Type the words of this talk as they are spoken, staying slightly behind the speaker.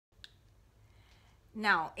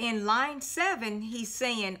Now, in line 7, he's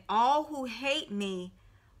saying, all who hate me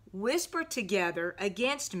whisper together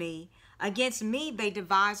against me. Against me they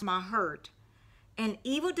devise my hurt. An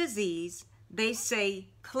evil disease, they say,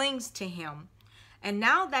 clings to him. And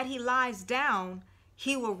now that he lies down,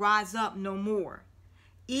 he will rise up no more.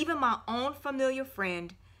 Even my own familiar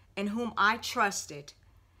friend, in whom I trusted,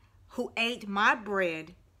 who ate my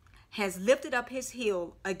bread, has lifted up his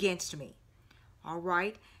heel against me. All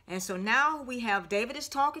right. And so now we have David is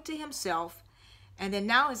talking to himself. And then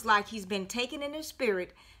now it's like he's been taken in his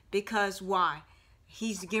spirit, because why?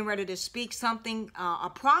 He's getting ready to speak something, a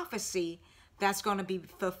prophecy that's going to be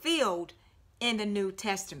fulfilled in the New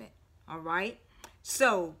Testament. All right.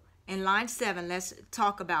 So in line 7, let's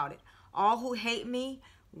talk about it. All who hate me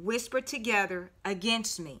whisper together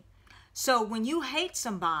against me. So when you hate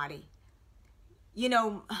somebody, you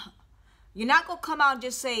know, you're not going to come out and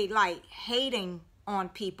just say like hating on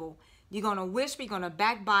people. You're going to whisper, you're going to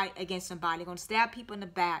backbite against somebody. You're going to stab people in the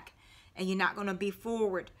back, and you're not going to be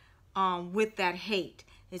forward with that hate.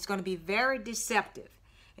 It's going to be very deceptive.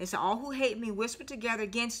 And so all who hate me whisper together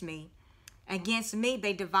against me. Against me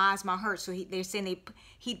they devise my hurt. So they're saying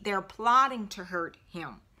they're plotting to hurt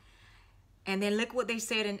him. And then look what they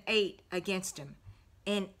said in 8 against him.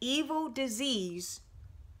 An evil disease,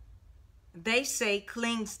 they say,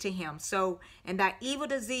 clings to him. So, and that evil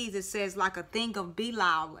disease, it says like a thing of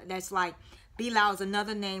Belial. That's like, Belial is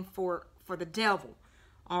another name for the devil.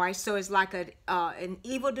 All right, so it's like an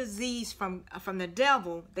evil disease from the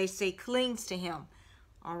devil, they say, clings to him.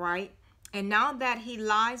 All right, and now that he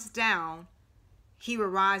lies down, he will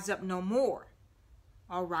rise up no more.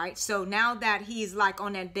 All right, so now that he's like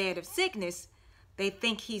on that bed of sickness, they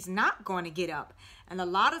think he's not going to get up. And a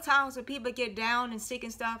lot of times when people get down and sick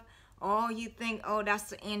and stuff, oh, you think, oh, that's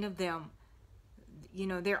the end of them. You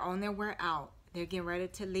know, they're on their way out. They're getting ready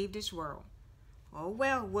to leave this world. Oh,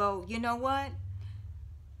 well, you know what?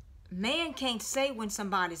 Man can't say when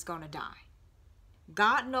somebody's going to die.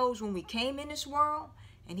 God knows when we came in this world,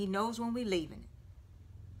 and he knows when we're leaving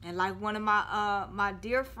it. And like one of my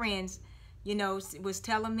dear friends, you know, was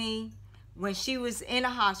telling me when she was in a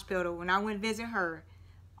hospital, when I went to visit her,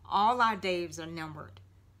 all our days are numbered.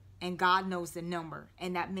 And God knows the number.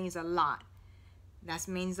 And that means a lot. That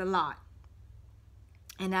means a lot.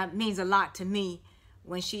 And that means a lot to me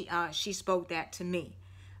when she spoke that to me.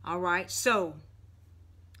 All right. So,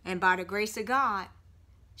 and by the grace of God,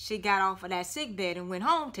 she got off of that sick bed and went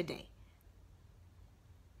home today.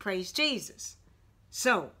 Praise Jesus.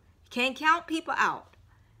 So, can't count people out.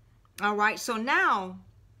 All right. So now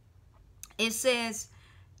it says,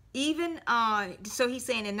 even, so he's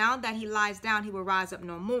saying, and now that he lies down, he will rise up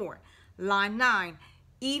no more. Line 9,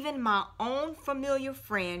 even my own familiar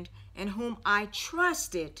friend in whom I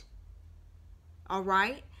trusted. All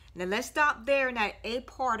right. Now let's stop there in that A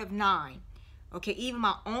part of 9. Okay. Even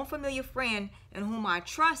my own familiar friend in whom I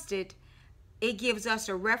trusted. It gives us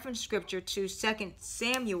a reference scripture to 2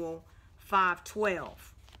 Samuel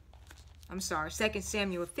 5:12. I'm sorry, 2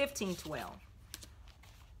 Samuel 15:12.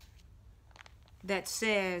 That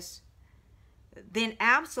says, then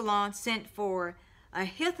Absalom sent for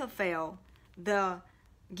Ahithophel, the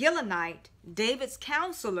Gilonite, David's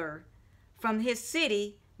counselor, from his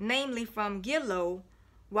city, namely from Gilo,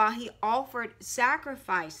 while he offered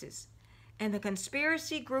sacrifices. And the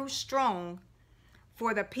conspiracy grew strong,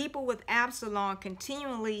 for the people with Absalom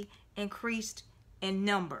continually increased in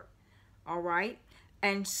number. All right.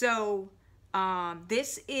 And so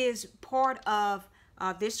this is part of,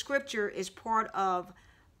 this scripture is part of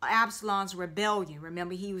Absalom's rebellion.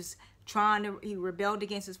 Remember, he rebelled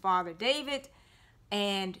against his father David,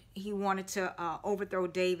 and he wanted to overthrow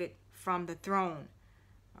David from the throne.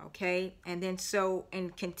 Okay. And then so,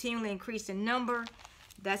 and continually increase in number,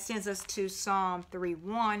 that sends us to Psalm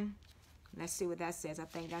 3:1. Let's see what that says. I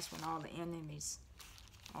think that's when all the enemies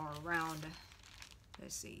are around.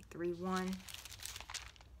 Let's see, 3:1.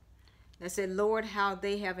 That said, Lord, how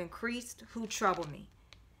they have increased who trouble me.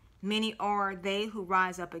 Many are they who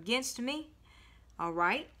rise up against me. All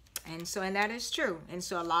right. And so, and that is true. And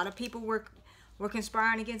so a lot of people were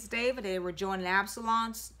conspiring against David. They were joining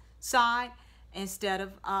Absalom's side instead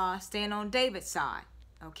of staying on David's side.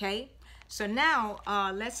 Okay. So now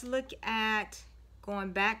let's look at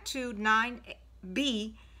going back to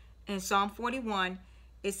 9b in Psalm 41.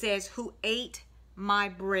 It says, who ate my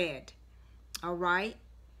bread, all right,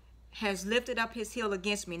 has lifted up his heel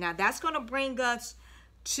against me. Now that's going to bring us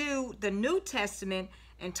to the New Testament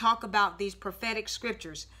and talk about these prophetic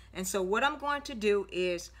scriptures. And so what I'm going to do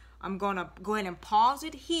is I'm going to go ahead and pause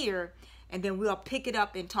it here, and then we'll pick it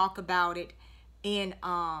up and talk about it in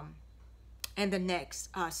the next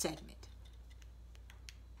segment.